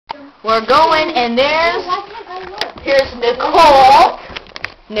We're going, and here's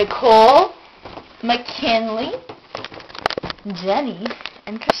Nicole, McKinley, Jenny,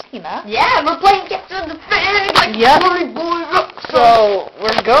 and Christina. Yeah, we're playing Get to the Flag. Like, yep. Boy. So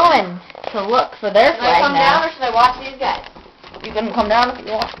we're going to look for their Should I flag come now. down or should I watch these guys? You can come down if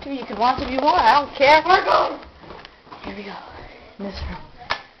you want to. You can watch if you want. I don't care. We're going. Here we go. In this room.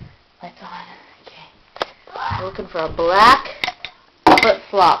 Lights on. Okay. We're looking for a black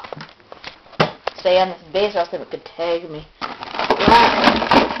flip-flop. Stay on this base or else it could tag me. Black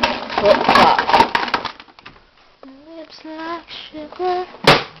flip-flop. Lips like sugar.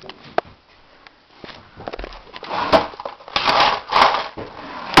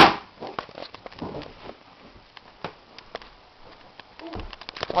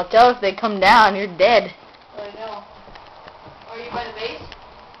 Watch out if they come down, you're dead. Oh, I know. Are you by the base?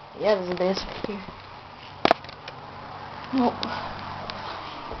 Yeah, there's a base right here. Nope.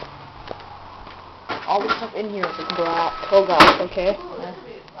 All the stuff in here is black. Oh god, okay. Let's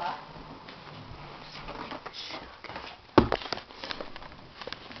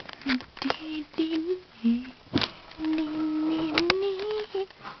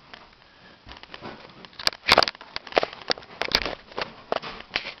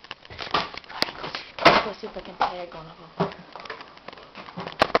see if I can tag one of them.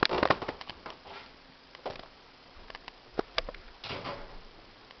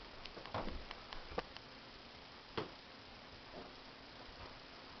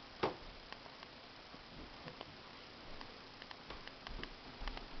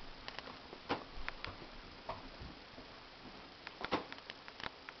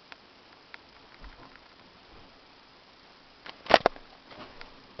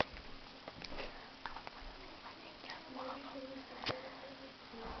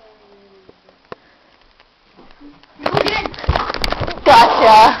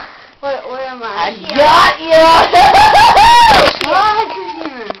 Gotcha. Where am I? I got you.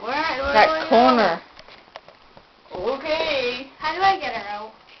 That corner. Okay. How do I get her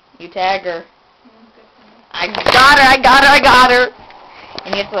out? You tag her. I got her.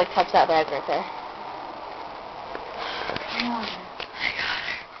 And you have to like touch that bag right there. Come on.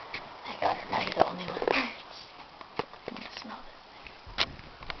 I got her. Now you're the only one. Smell this thing.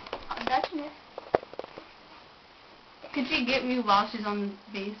 I'm touching it. Could she get me while she's on the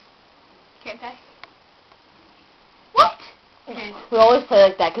base? Can't I? What? Okay. We always play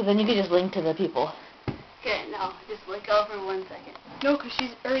like that because then you can just link to the people. Okay, no. Just let go for 1 second. No, because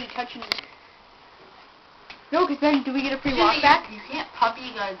she's already touching me. No, because then do we get a free walk back? You can't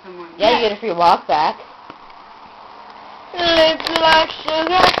puppy guide someone. Yeah, you get a free walk back. Lips like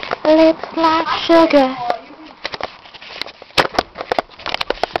sugar. Lips like sugar.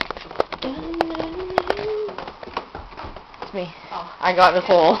 It's me. Oh. I got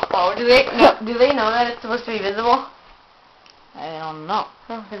Nicole. Oh, do they know that it's supposed to be visible? I don't know.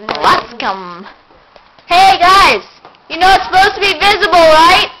 Oh, Let's come. Hey guys, you know it's supposed to be visible,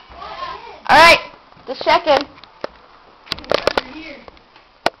 right? All right, just checking.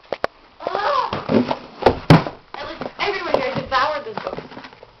 Everyone here devoured this book.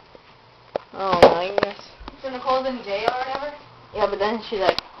 Oh my goodness. So Nicole's in jail or whatever? Yeah, but then she's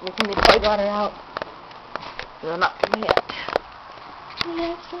like, they probably got her out. No, not for me yet.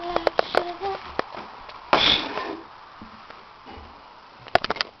 Lips like sugar.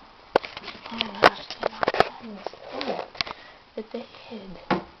 Oh my gosh, I cannot find this thing that they hid.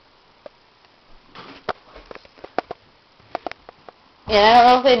 Yeah, I don't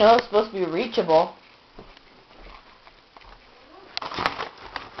know if they know it's supposed to be reachable.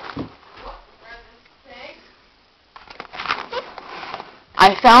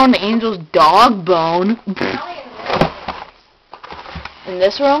 I found Angel's dog bone. In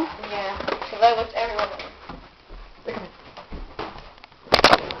this room? Yeah, because I looked everywhere. Look at it.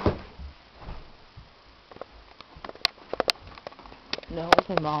 No, it's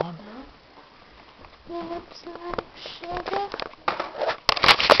my mom. Lips like sugar.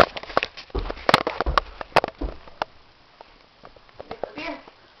 Beer.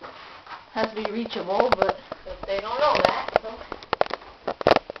 Has to be reachable, but They don't know that. So.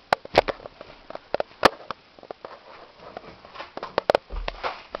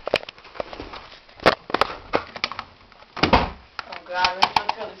 Oh God, we're supposed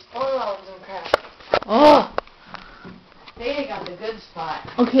to go to these photo albums and crap. oh. They got the good spot.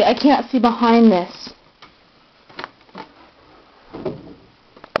 Okay, I can't see behind this.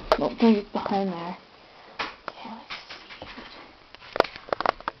 Don't think it's behind there. Okay, let's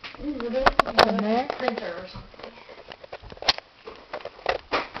see. In there? Printer or something.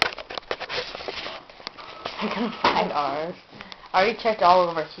 I gotta find ours. I already checked all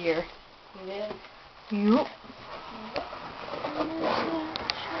over here. You did? Yup.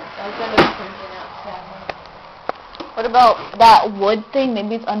 What about that wood thing?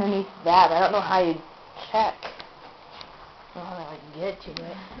 Maybe it's underneath that. I don't know how you check. I don't know how to like get to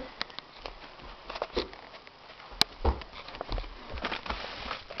it.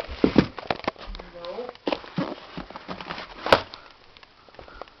 Nope.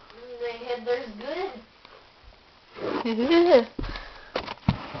 They hid theirs good.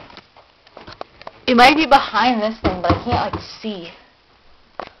 It might be behind this thing, but I can't like see.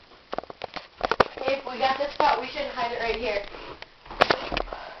 Hey, if we got this spot, we should hide it right here.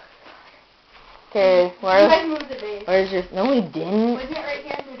 Okay, You guys moved the base. where's your? No, we didn't. Wasn't it right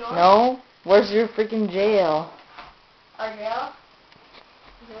here in the door? No. Where's your freaking jail? Our jail?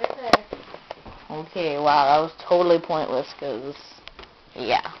 It's right there. Okay, wow, that was totally pointless, cause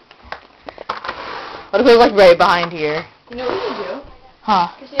yeah. What if it was like right behind here? You know what we can do? Huh?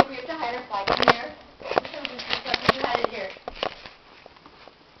 Because if we have to hide our flag in here, we can hide it here.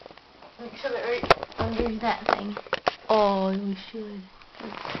 Make sure that right under that thing. Oh, we should.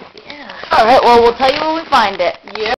 Yeah. Alright, well, we'll tell you when we find it. Yep.